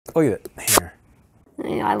Look at it, here.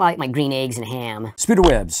 I like my green eggs and ham. Spider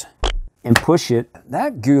webs. And push it.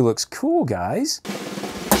 That goo looks cool, guys.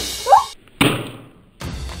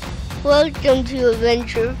 Welcome to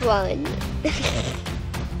AdventureFun.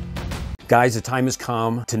 Guys, the time has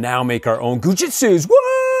come to now make our own Goo Jitsus.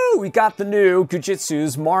 Woo! We got the new Goo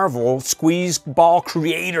Jitsu's Marvel Squeeze Ball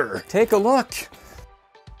Creator. Take a look.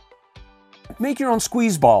 Make your own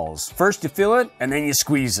squeeze balls. First you fill it, and then you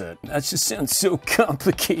squeeze it. That just sounds so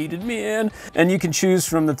complicated, man. And you can choose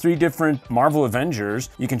from the 3 different Marvel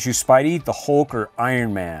Avengers. You can choose Spidey, the Hulk, or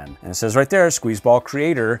Iron Man. And it says right there, Squeeze Ball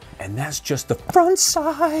Creator, and that's just the front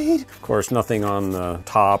side. Of course, nothing on the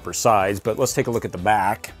top or sides, but let's take a look at the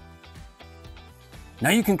back. Now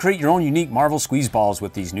you can create your own unique Marvel Squeeze Balls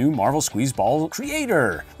with these new Marvel Squeeze Ball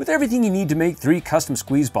Creator. With everything you need to make 3 custom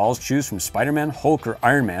squeeze balls, choose from Spider-Man, Hulk, or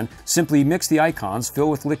Iron Man. Simply mix the icons, fill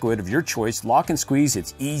with liquid of your choice, lock and squeeze,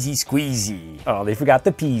 it's easy squeezy. Oh, they forgot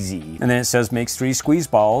the peasy. And then it says makes 3 squeeze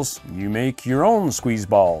balls. You make your own squeeze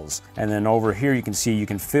balls. And then over here you can see you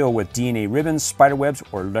can fill with DNA ribbons, spider webs,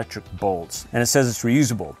 or electric bolts. And it says it's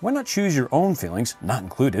reusable. Why not choose your own fillings, not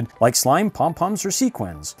included, like slime, pom-poms, or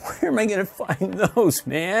sequins? Where am I gonna find those?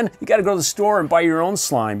 Man, you gotta go to the store and buy your own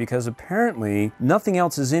slime because apparently nothing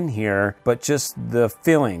else is in here but just the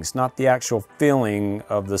fillings, not the actual filling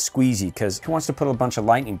of the squeezy, because who wants to put a bunch of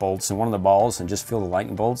lightning bolts in one of the balls and just fill the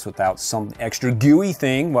lightning bolts without some extra gooey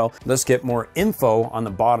thing? Well, let's get more info on the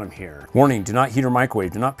bottom here. Warning, do not heat or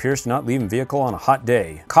microwave, do not pierce, do not leave in vehicle on a hot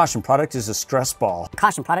day. Caution, product is a stress ball.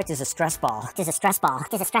 Caution, product is a stress ball. It is a stress ball.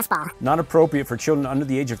 It is a stress ball. Not appropriate for children under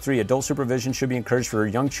the age of 3. Adult supervision should be encouraged for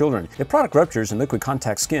young children. If product ruptures in liquid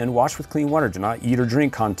contact skin, wash with clean water. Do not eat or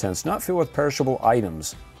drink contents. Not filled with perishable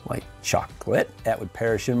items. Like chocolate, that would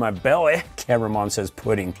perish in my belly. Camera mom says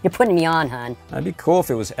pudding. You're putting me on, hon. That'd be cool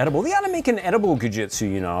if it was edible. They gotta make an edible Goo Jitsu,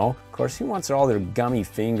 you know. Of course, who wants all their gummy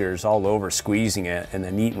fingers all over squeezing it and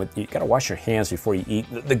then eating with, you gotta wash your hands before you eat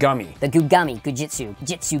the gummy. The goo gummy, Goo Jitsu,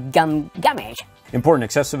 Jitsu gummy. Important,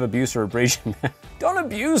 excessive abuse or abrasion. Don't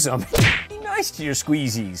abuse them. Be nice to your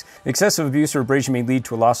squeezies. Excessive abuse or abrasion may lead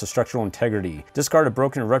to a loss of structural integrity. Discard a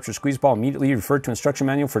broken or ruptured squeeze ball immediately. Refer to instruction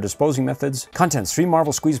manual for disposing methods. Contents: 3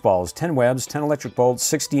 Marvel squeeze balls, 10 webs, 10 electric bolts,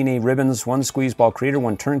 6 DNA ribbons, 1 squeeze ball creator,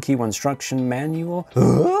 1 turnkey, 1 instruction manual.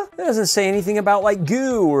 Huh? That doesn't say anything about like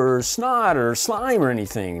goo or snot or slime or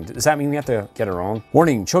anything. Does that mean we have to get our own?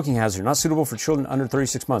 Warning, choking hazard, not suitable for children under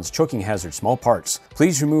 36 months. Choking hazard, small parts.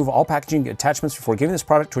 Please remove all packaging attachments before giving this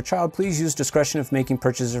product to a child. Please use discretion if making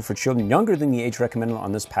purchases for children younger than the age recommended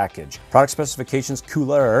on this package. Product specifications,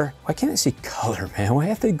 cooler. Why can't I say color, man? Why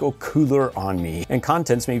have they go cooler on me? And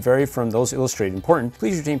contents may vary from those illustrated. Important,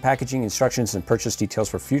 please retain packaging instructions and purchase details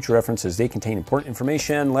for future reference as they contain important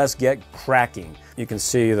information. Let's get cracking. You can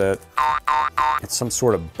see that it's some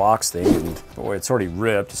sort of box thing, and boy, it's already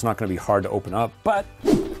ripped. It's not going to be hard to open up, but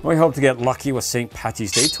we hope to get lucky with St.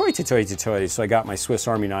 Patty's Day. Toy. So I got my Swiss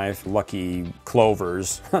Army knife, lucky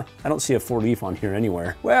clovers. I don't see a 4-leaf on here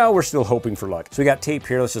anywhere. Well, we're still hoping for luck. So we got tape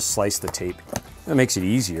here. Let's just slice the tape. That makes it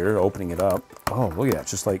easier, opening it up. Oh, look at that,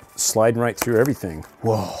 just like sliding right through everything.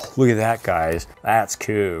 Whoa, look at that, guys. That's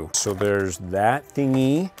cool. So there's that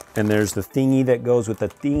thingy, and there's the thingy that goes with the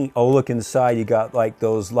thingy. Oh, look inside, you got like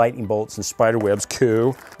those lightning bolts and spider webs,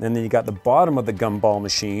 cool. And then you got the bottom of the gumball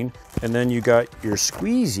machine, and then you got your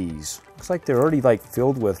squeezies. Looks like they're already like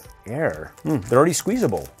filled with air. They're already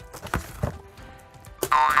squeezable.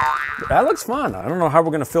 That looks fun. I don't know how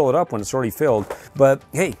we're gonna fill it up when it's already filled, but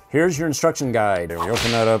hey, here's your instruction guide. We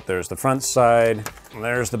open that up, there's the front side, and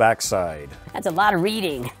there's the back side. That's a lot of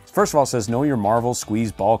reading. First of all, it says, know your Marvel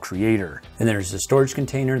Squeeze Ball Creator. And there's the storage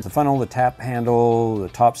container, the funnel, the tap handle, the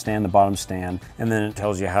top stand, the bottom stand, and then it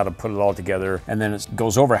tells you how to put it all together, and then it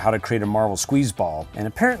goes over how to create a Marvel Squeeze Ball. And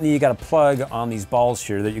apparently you got a plug on these balls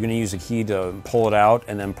here that you're gonna use a key to pull it out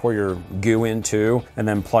and then pour your goo into, and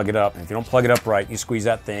then plug it up. And if you don't plug it up right, you squeeze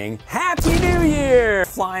that thing, Happy New Year!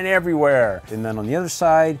 Flying everywhere. And then on the other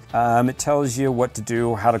side, it tells you what to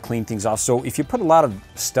do, how to clean things off. So if you put a lot of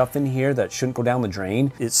stuff in here that shouldn't go down the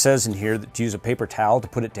drain, it says in here that to use a paper towel to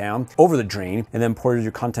put it down over the drain and then pour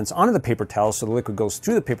your contents onto the paper towel so the liquid goes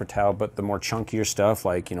through the paper towel, but the more chunkier stuff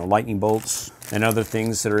like, you know, lightning bolts and other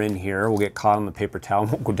things that are in here will get caught on the paper towel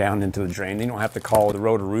and won't go down into the drain. They don't have to call the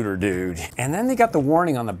Roto-Rooter dude. And then they got the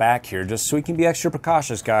warning on the back here just so we can be extra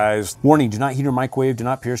precautious, guys. Warning, do not heat or microwave, do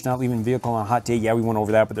not pierce, do not leave leaving vehicle on a hot day. Yeah, we went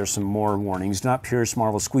over that, but there's some more warnings. Do not pierce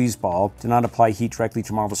Marvel Squeeze Ball. Do not apply heat directly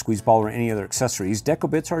to Marvel Squeeze Ball or any other accessories. Deco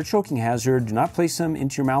bits are a choking hazard. Do not place them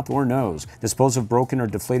into your mouth or nose. Dispose of broken or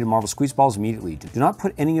deflated Marvel Squeeze Balls immediately. Do not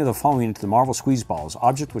put any of the following into the Marvel Squeeze Balls.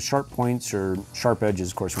 Object with sharp points or sharp edges,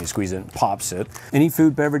 of course, when you squeeze it, it pops it. Any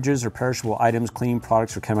food, beverages, or perishable items, cleaning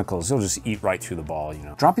products, or chemicals. They'll just eat right through the ball, you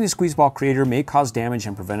know. Dropping the Squeeze Ball creator may cause damage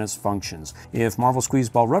and prevent its functions. If Marvel Squeeze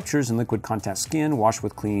Ball ruptures in liquid contact skin, wash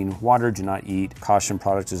with clean water. Do not eat. Caution,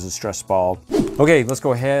 product is a stress ball. Okay, let's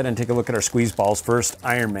go ahead and take a look at our squeeze balls. First,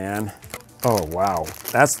 Iron Man. Oh, wow.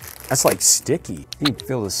 That's like sticky. You can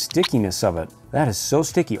feel the stickiness of it. That is so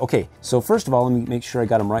sticky. Okay, so first of all, let me make sure I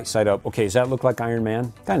got him right side up. Okay, does that look like Iron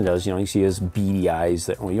Man? Kind of does, you know, you see his beady eyes.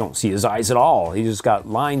 Well, you don't see his eyes at all. He just got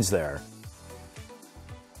lines there.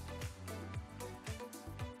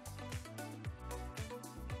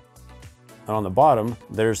 And on the bottom,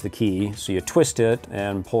 there's the key. So you twist it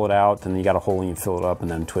and pull it out, then you got a hole and you fill it up and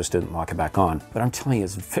then twist it and lock it back on. But I'm telling you,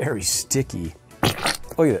 it's very sticky.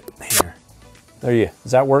 Look at it, here. There you,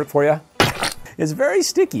 does that work for you? It's very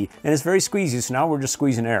sticky and it's very squeezy, so now we're just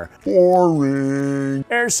squeezing air. Boring.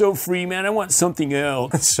 Air's so free, man, I want something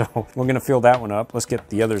else. So we're gonna fill that one up. Let's get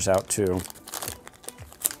the others out too.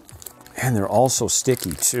 And they're also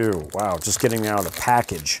sticky too. Wow, just getting out of the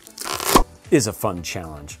package is a fun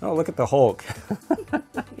challenge. Oh, look at the Hulk.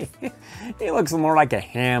 He looks more like a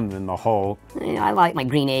ham than the Hulk. Yeah, I like my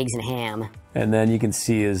green eggs and ham. And then you can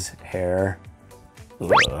see his hair.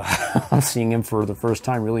 I'm seeing him for the first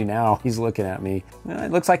time really now. He's looking at me.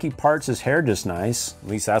 It looks like he parts his hair just nice. At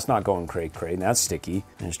least that's not going cray-cray, and that's sticky.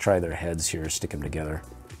 And just try their heads here, stick them together.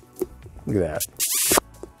 Look at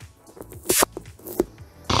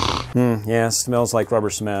that. Yeah, smells like rubber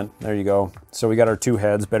cement. There you go. So we got our two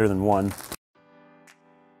heads, better than one.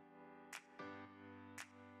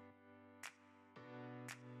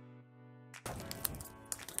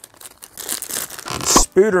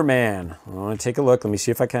 Spider-Man. I want to take a look. Let me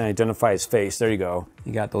see if I can identify his face. There you go.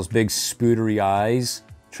 You got those big spoodery eyes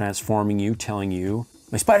transforming you, telling you,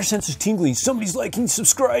 my spider sense is tingling. Somebody's liking,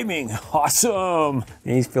 subscribing. Awesome.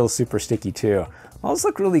 And he feels super sticky too. Those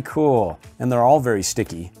look really cool. And they're all very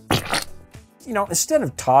sticky. You know, instead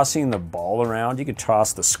of tossing the ball around, you could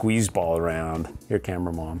toss the squeeze ball around. Here,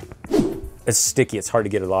 camera mom. It's sticky, it's hard to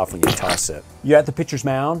get it off when you toss it. You're at the pitcher's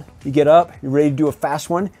mound, you get up, you're ready to do a fast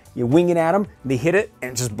one, you wing it at them, they hit it,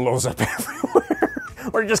 and it just blows up everywhere.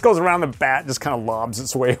 Or it just goes around the bat, just kind of lobs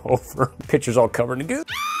its way over. The pitcher's all covered in goo.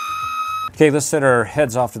 Okay, let's set our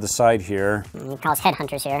heads off to the side here. We call us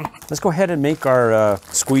headhunters here. Let's go ahead and make our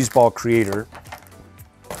squeeze ball creator.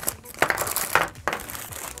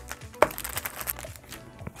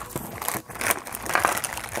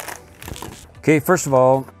 Okay, first of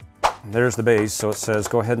all, there's the base, so it says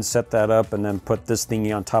go ahead and set that up and then put this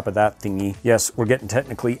thingy on top of that thingy. Yes, we're getting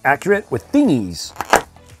technically accurate with thingies.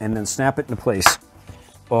 And then snap it into place.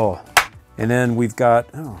 Oh, and then we've got,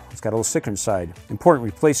 oh, it's got a little sticker inside. Important,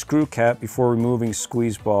 replace screw cap before removing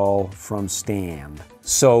squeeze ball from stand.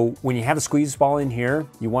 So when you have a squeeze ball in here,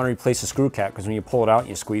 you want to replace the screw cap because when you pull it out and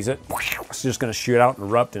you squeeze it, it's just going to shoot out and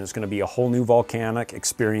erupt and it's going to be a whole new volcanic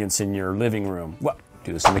experience in your living room. Well,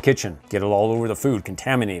 do this in the kitchen. Get it all over the food,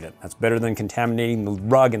 contaminate it. That's better than contaminating the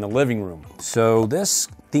rug in the living room. So this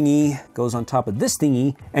thingy goes on top of this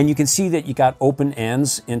thingy, and you can see that you got open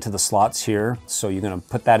ends into the slots here. So you're gonna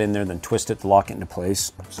put that in there, then twist it to lock it into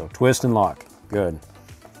place. So twist and lock, good.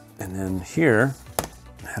 And then here,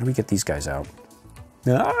 how do we get these guys out?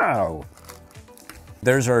 Oh!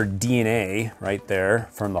 There's our DNA right there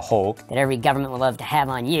from the Hulk. That every government would love to have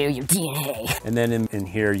on you, your DNA. And then in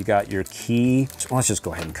here, you got your key. So let's just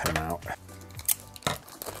go ahead and cut them out.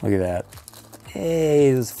 Look at that.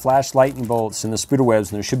 Hey, there's flash lightning bolts and the spider webs,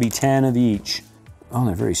 and there should be 10 of each. Oh,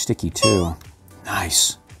 they're very sticky too.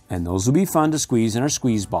 Nice. And those will be fun to squeeze in our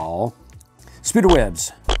squeeze ball. Spider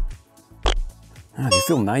webs. Oh, they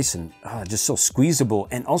feel nice and just so squeezable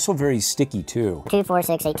and also very sticky too. 2, 4,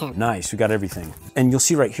 6, 8, 10. Nice, we got everything. And you'll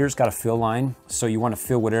see right here it's got a fill line. So you want to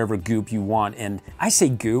fill whatever goop you want. And I say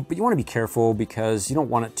goop, but you want to be careful because you don't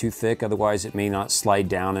want it too thick. Otherwise it may not slide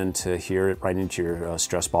down into here, right into your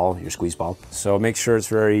stress ball, your squeeze ball. So make sure it's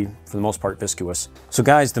very, for the most part, viscous. So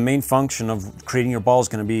guys, the main function of creating your ball is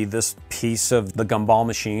going to be this piece of the gumball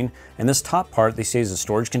machine. And this top part, they say, is a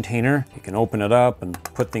storage container. You can open it up and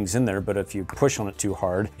put things in there, but if you push on it too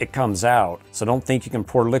hard, it comes out. So don't think you can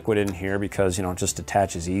pour liquid in here because, you know, it just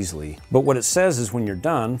attaches easily. But what it says is when you're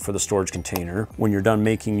done for the storage container, when you're done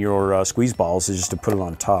making your squeeze balls, is just to put it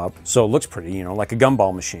on top. So it looks pretty, you know, like a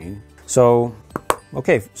gumball machine. So,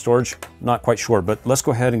 okay, storage, not quite sure, but let's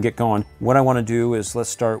go ahead and get going. What I want to do is let's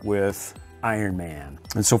start with Iron Man.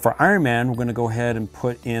 And so for Iron Man, we're gonna go ahead and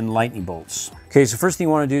put in lightning bolts. Okay, so first thing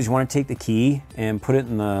you wanna do is you wanna take the key and put it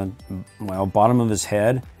in the, well, bottom of his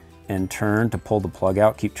head and turn to pull the plug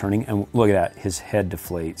out, keep turning, and look at that, his head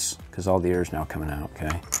deflates because all the air is now coming out,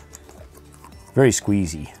 okay? Very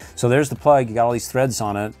squeezy. So there's the plug, you got all these threads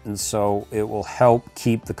on it, and so it will help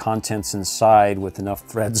keep the contents inside with enough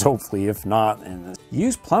threads, hopefully. If not, and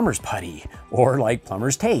use plumber's putty or like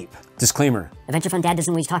plumber's tape. Disclaimer. AdventureFun Dad doesn't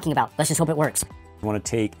know what he's talking about. Let's just hope it works. You want to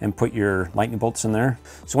take and put your lightning bolts in there.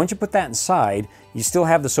 So once you put that inside, you still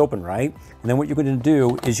have this open, right? And then what you're going to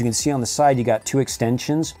do is you can see on the side, you got 2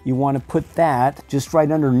 extensions. You want to put that just right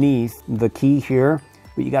underneath the key here.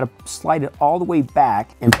 But you got to slide it all the way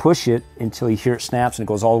back and push it until you hear it snaps and it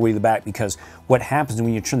goes all the way to the back, because what happens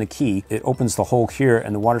when you turn the key, it opens the hole here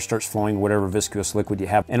and the water starts flowing, whatever viscous liquid you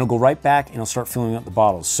have, and it'll go right back and it'll start filling up the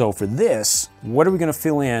bottles. So for this, what are we going to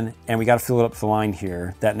fill in? And we got to fill it up to the line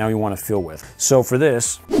here that now you want to fill with. So for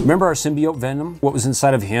this, remember our symbiote Venom? What was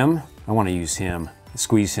inside of him? I want to use him.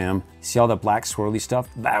 Squeeze him. See all that black swirly stuff?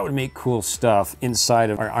 That would make cool stuff inside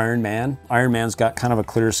of our Iron Man. Iron Man's got kind of a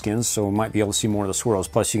clear skin, so we might be able to see more of the swirls.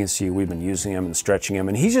 Plus you can see we've been using him and stretching him,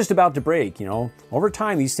 and he's just about to break, you know. Over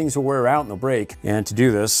time, these things will wear out and they'll break. And to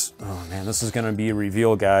do this, oh man, this is gonna be a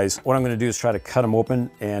reveal, guys. What I'm gonna do is try to cut them open,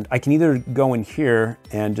 and I can either go in here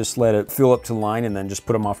and just let it fill up to the line and then just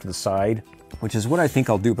put them off to the side, which is what I think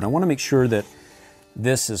I'll do, but I wanna make sure that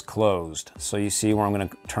this is closed. So you see where I'm gonna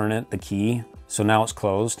turn it, the key. So now it's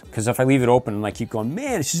closed, because if I leave it open and I keep going,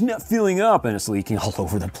 man, it's just not filling up, and it's leaking all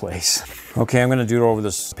over the place. Okay, I'm gonna do it over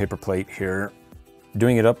this paper plate here.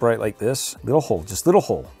 Doing it upright like this, little hole, just little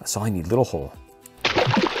hole. That's all I need, little hole.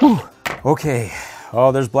 Whew. Okay,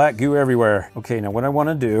 oh, there's black goo everywhere. Okay, now what I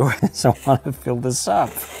wanna do is I wanna fill this up.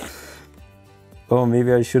 Oh,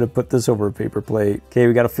 maybe I should have put this over a paper plate. Okay,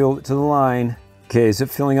 we gotta fill it to the line. Okay, is it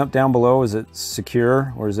filling up down below? Is it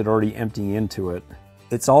secure, or is it already emptying into it?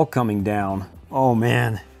 It's all coming down. Oh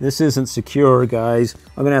man, this isn't secure, guys.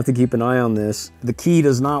 I'm gonna have to keep an eye on this. The key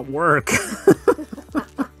does not work.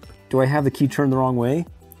 Do I have the key turned the wrong way?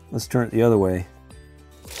 Let's turn it the other way.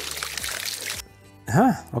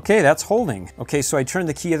 Huh, okay, that's holding. Okay, so I turned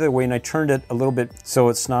the key the other way and I turned it a little bit so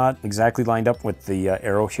it's not exactly lined up with the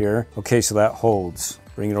arrow here. Okay, so that holds.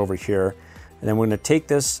 Bring it over here. And then we're gonna take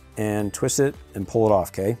this and twist it and pull it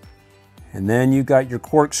off, okay? And then you got your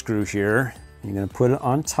corkscrew here. You're gonna put it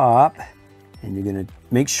on top, and you're gonna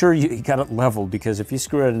make sure you got it leveled, because if you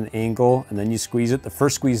screw it at an angle and then you squeeze it, the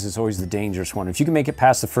first squeeze is always the dangerous one. If you can make it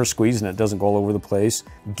past the first squeeze and it doesn't go all over the place,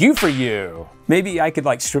 good for you. Maybe I could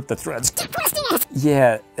like strip the threads.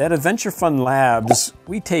 Yeah, at AdventureFun Labs,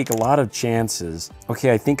 we take a lot of chances.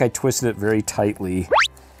 Okay, I think I twisted it very tightly.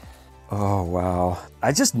 Oh, wow.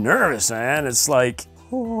 I'm just nervous, man. It's like,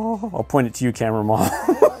 oh, I'll point it to you, camera mom.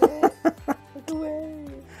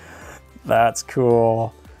 That's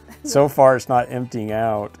cool. So far, it's not emptying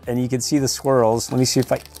out. And you can see the swirls. Let me see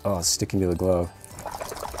if I, oh, it's sticking to the glove.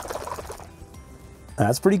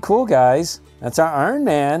 That's pretty cool, guys. That's our Iron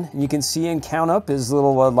Man. And you can see and count up his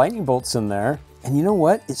little lightning bolts in there. And you know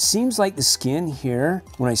what? It seems like the skin here,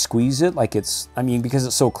 when I squeeze it, like it's, I mean, because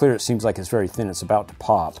it's so clear, it seems like it's very thin. It's about to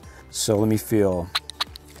pop. So let me feel.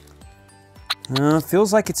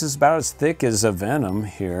 Feels like it's about as thick as a Venom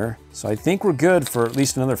here. So I think we're good for at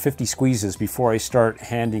least another 50 squeezes before I start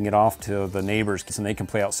handing it off to the neighbors and they can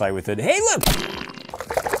play outside with it. Hey, look!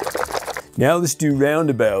 Now let's do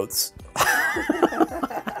roundabouts.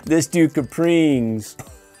 Let's do caprings.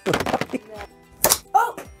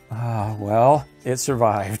 Ah, well, it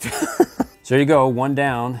survived. So there you go, 1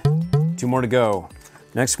 down, 2 more to go.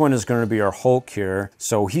 Next one is going to be our Hulk here.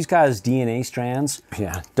 So he's got his DNA strands.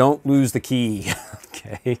 Yeah, don't lose the key.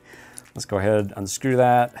 Okay, let's go ahead, unscrew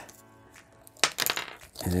that.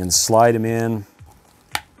 And then slide him in.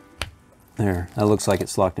 There, that looks like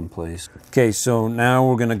it's locked in place. Okay, so now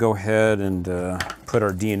we're going to go ahead and put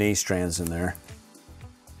our DNA strands in there.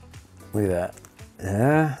 Look at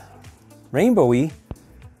that. Rainbowy.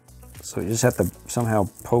 So you just have to somehow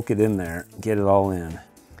poke it in there, get it all in.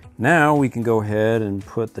 Now we can go ahead and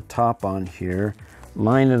put the top on here,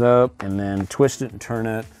 line it up, and then twist it and turn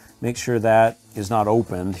it. Make sure that is not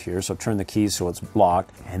opened here, so turn the key so it's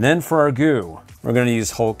blocked. And then for our goo, we're gonna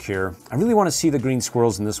use Hulk here. I really wanna see the green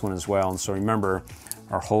swirls in this one as well. And so remember,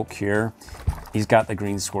 our Hulk here, he's got the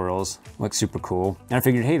green swirls, looks super cool. And I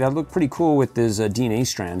figured, hey, that looked pretty cool with his DNA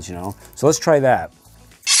strands, you know? So let's try that.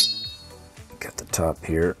 Got the top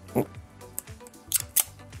here.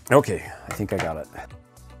 Okay, I think I got it.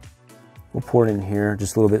 We'll pour it in here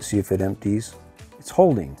just a little bit, see if it empties. It's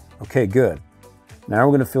holding. Okay, good. Now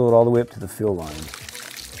we're gonna fill it all the way up to the fill line.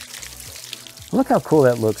 Look how cool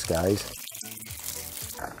that looks, guys.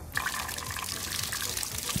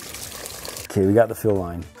 Okay, we got the fill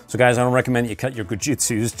line. So guys, I don't recommend that you cut your Goo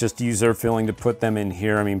Jitsus, just use their filling to put them in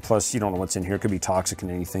here. I mean, plus you don't know what's in here. It could be toxic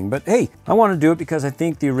and anything. But hey, I want to do it because I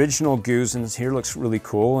think the original goos in this here looks really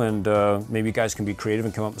cool, and maybe you guys can be creative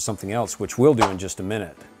and come up with something else, which we'll do in just a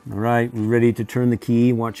minute. All right, we're ready to turn the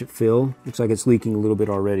key, watch it fill. Looks like it's leaking a little bit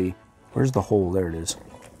already. Where's the hole? There it is.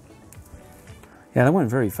 Yeah, that went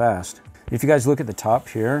very fast. If you guys look at the top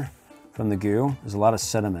here from the goo, there's a lot of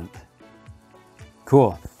sediment.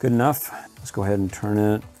 Cool, good enough. Let's go ahead and turn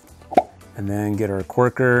it and then get our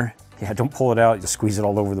corker. Yeah, don't pull it out, you'll squeeze it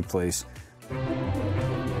all over the place.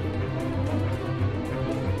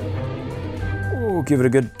 Ooh, give it a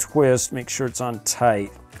good twist, make sure it's on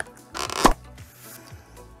tight.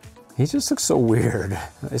 He just looks so weird,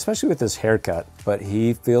 especially with this haircut, but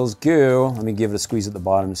he feels goo. Let me give it a squeeze at the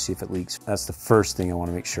bottom to see if it leaks. That's the first thing I want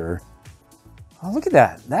to make sure. Oh, look at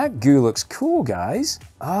that. That goo looks cool, guys.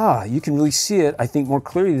 Ah, you can really see it, I think, more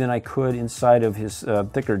clearly than I could inside of his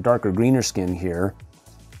thicker, darker, greener skin here.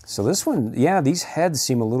 So this one, yeah, these heads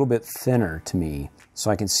seem a little bit thinner to me. So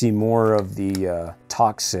I can see more of the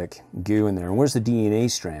toxic goo in there. And where's the DNA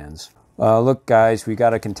strands? Look, guys, we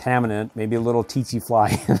got a contaminant, maybe a little tsetse fly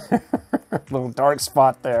in there. Little dark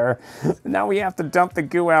spot there. Now we have to dump the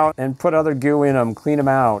goo out and put other goo in them, clean them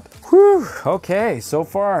out. Whew, okay, so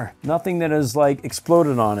far, nothing that has like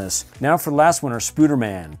exploded on us. Now for the last one, our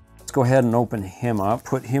Spider-Man. Let's go ahead and open him up,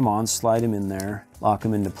 put him on, slide him in there, lock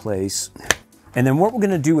him into place. And then what we're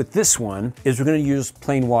gonna do with this one is we're gonna use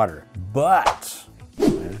plain water. But,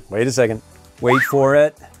 wait a second, wait for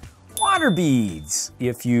it. Water beads.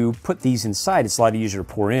 If you put these inside, it's a lot easier to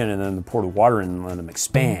pour in and then pour the water in and let them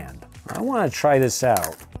expand. I want to try this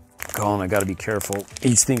out. Oh, and I got to be careful.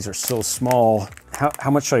 These things are so small. How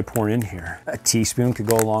much should I pour in here? A teaspoon could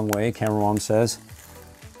go a long way, camera mom says.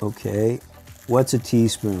 Okay, what's a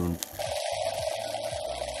teaspoon?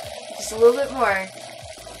 Just a little bit more.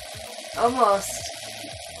 Almost.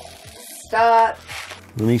 Stop.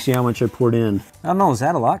 Let me see how much I poured in. I don't know, is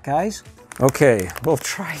that a lot, guys? Okay, we'll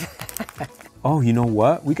try that. Oh, you know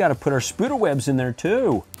what? We got to put our spider webs in there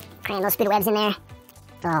too. Cram those spider webs in there.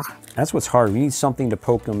 Oh. That's what's hard. We need something to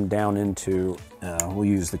poke them down into. We'll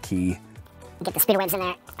use the key. Get the spider webs in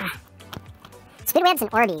there. Spider webs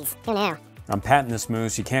and orbeez. Who knew? I'm patenting this,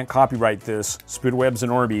 Moose. You can't copyright this. Spider webs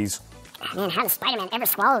and orbeez. Man, how does Spider-Man ever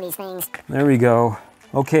swallow these things? There we go.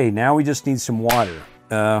 Okay, now we just need some water.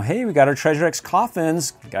 Hey, we got our Treasure X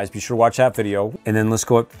coffins. Guys, be sure to watch that video. And then let's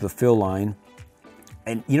go up to the fill line.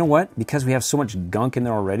 And you know what? Because we have so much gunk in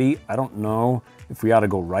there already, I don't know if we ought to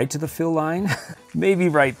go right to the fill line. Maybe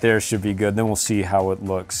right there should be good. Then we'll see how it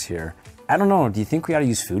looks here. I don't know. Do you think we ought to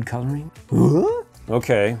use food coloring?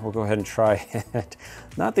 Okay, we'll go ahead and try it.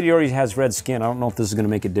 Not that he already has red skin. I don't know if this is going to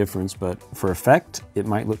make a difference, but for effect, it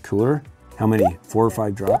might look cooler. How many? 4 or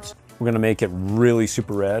 5 drops? We're gonna make it really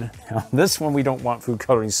super red. Now, this one, we don't want food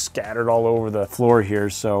coloring scattered all over the floor here,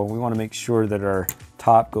 so we wanna make sure that our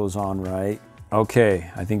top goes on right. Okay,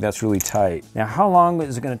 I think that's really tight. Now, how long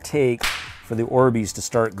is it gonna take for the orbeez to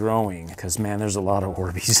start growing? Because man, there's a lot of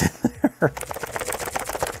orbeez in there.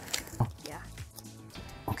 Yeah.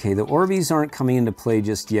 Okay, the orbeez aren't coming into play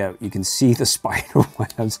just yet. You can see the spider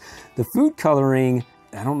webs. The food coloring,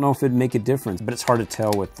 I don't know if it'd make a difference, but it's hard to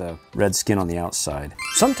tell with the red skin on the outside.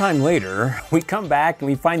 Sometime later, we come back and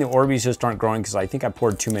we find the orbeez just aren't growing because I think I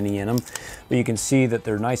poured too many in them. But you can see that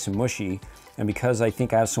they're nice and mushy. And because I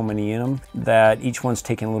think I have so many in them, that each one's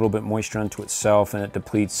taking a little bit moisture unto itself and it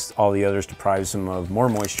depletes all the others, deprives them of more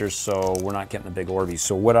moisture, so we're not getting a big orbeez.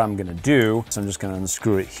 So what I'm gonna do is I'm just gonna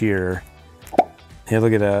unscrew it here. Hey,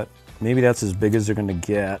 look at that. Maybe that's as big as they're gonna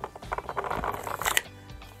get.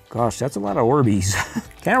 Gosh, that's a lot of orbeez.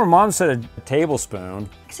 Camera mom said a tablespoon.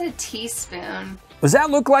 I said a teaspoon. Does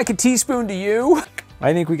that look like a teaspoon to you?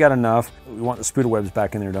 I think we got enough. We want the spider webs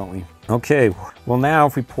back in there, don't we? Okay, well now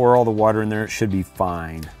if we pour all the water in there, it should be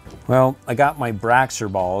fine. Well, I got my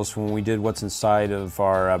Braxer balls when we did what's inside of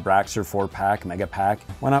our Braxer 4-pack, mega pack.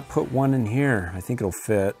 Why not put one in here? I think it'll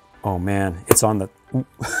fit. Oh man, it's on the...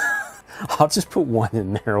 I'll just put one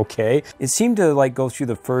in there, okay? It seemed to like go through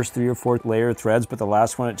the first 3 or 4 layer threads, but the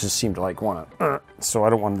last one, it just seemed to like want to, so I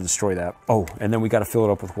don't want to destroy that. Oh, and then we got to fill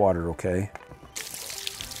it up with water, okay?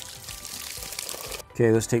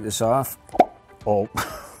 Okay, let's take this off. Oh,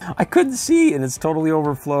 I couldn't see and it's totally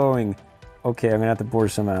overflowing. Okay, I'm gonna have to pour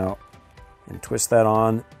some out and twist that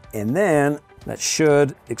on. And then that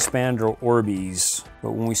should expand our orbeez.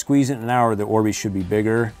 But when we squeeze it in an hour, the orbeez should be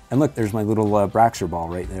bigger. And look, there's my little Braxer ball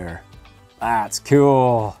right there. That's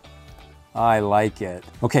cool. I like it.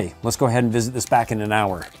 Okay, let's go ahead and visit this back in an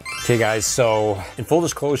hour. Okay guys, so in full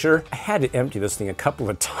disclosure, I had to empty this thing a couple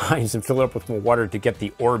of times and fill it up with more water to get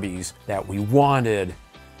the orbeez that we wanted.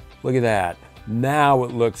 Look at that. Now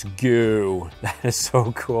it looks goo. That is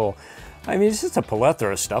so cool. I mean, it's just a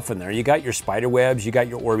plethora of stuff in there. You got your spider webs, you got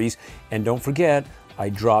your orbeez, and don't forget, I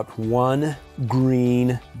dropped one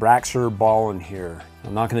green Braxer ball in here.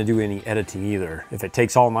 I'm not gonna do any editing either. If it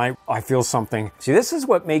takes all night, I feel something. See, this is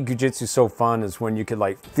what made Goo Jitsu so fun, is when you could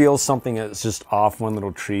like feel something that's just off one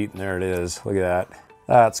little treat, and there it is. Look at that.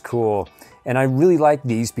 That's cool. And I really like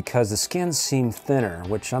these because the skins seem thinner,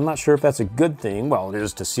 which I'm not sure if that's a good thing. Well, it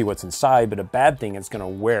is to see what's inside, but a bad thing, it's gonna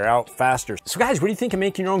wear out faster. So guys, what do you think of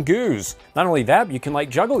making your own goos? Not only that, but you can like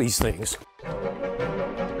juggle these things.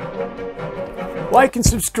 Like and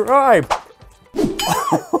subscribe.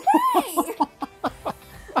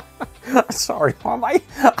 Sorry, Mom, I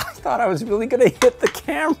thought I was really gonna hit the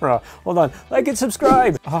camera. Hold on, like and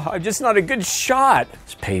subscribe. Oh, I'm just not a good shot.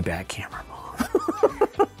 It's payback camera, Mom.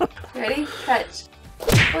 Ready? Catch.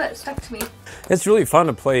 Oh, that stuck to me. It's really fun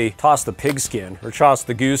to play toss the pig skin or toss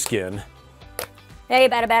the goose skin. Hey,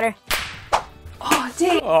 batter. Oh,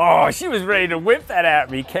 dang. Oh, she was ready to whip that at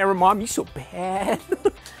me. Camera Mom, you so bad.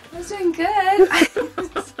 I was doing good.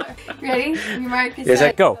 Sorry. Ready? You mark your Is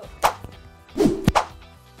set. that go?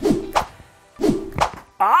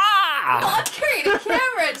 Ah! I'm carrying a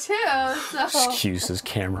camera too, so. Excuses,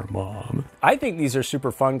 Camera Mom. I think these are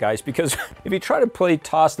super fun, guys, because if you try to play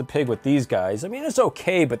toss the pig with these guys, I mean, it's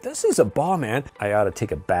okay, but this is a ball, man. I ought to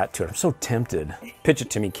take a bat to it. I'm so tempted. Pitch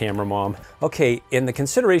it to me, Camera Mom. Okay, in the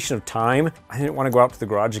consideration of time, I didn't want to go out to the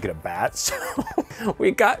garage to get a bat, so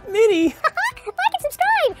we got Minnie. Like and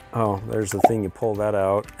subscribe. Oh, there's the thing, you pull that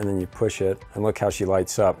out and then you push it and look how she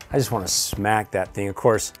lights up. I just want to smack that thing. Of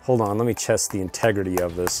course, hold on, let me test the integrity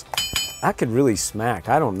of this. I could really smack,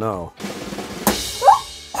 I don't know.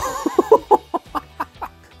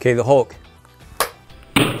 Okay, the Hulk.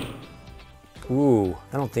 Ooh,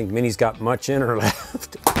 I don't think Minnie's got much in her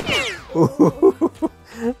left. Ooh.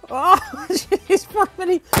 Oh, she's fun,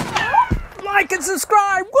 Minnie. Like and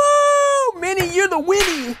subscribe, woo! Minnie, you're the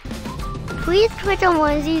Winnie. Please click on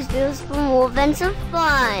one of these videos for more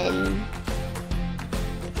AdventureFun.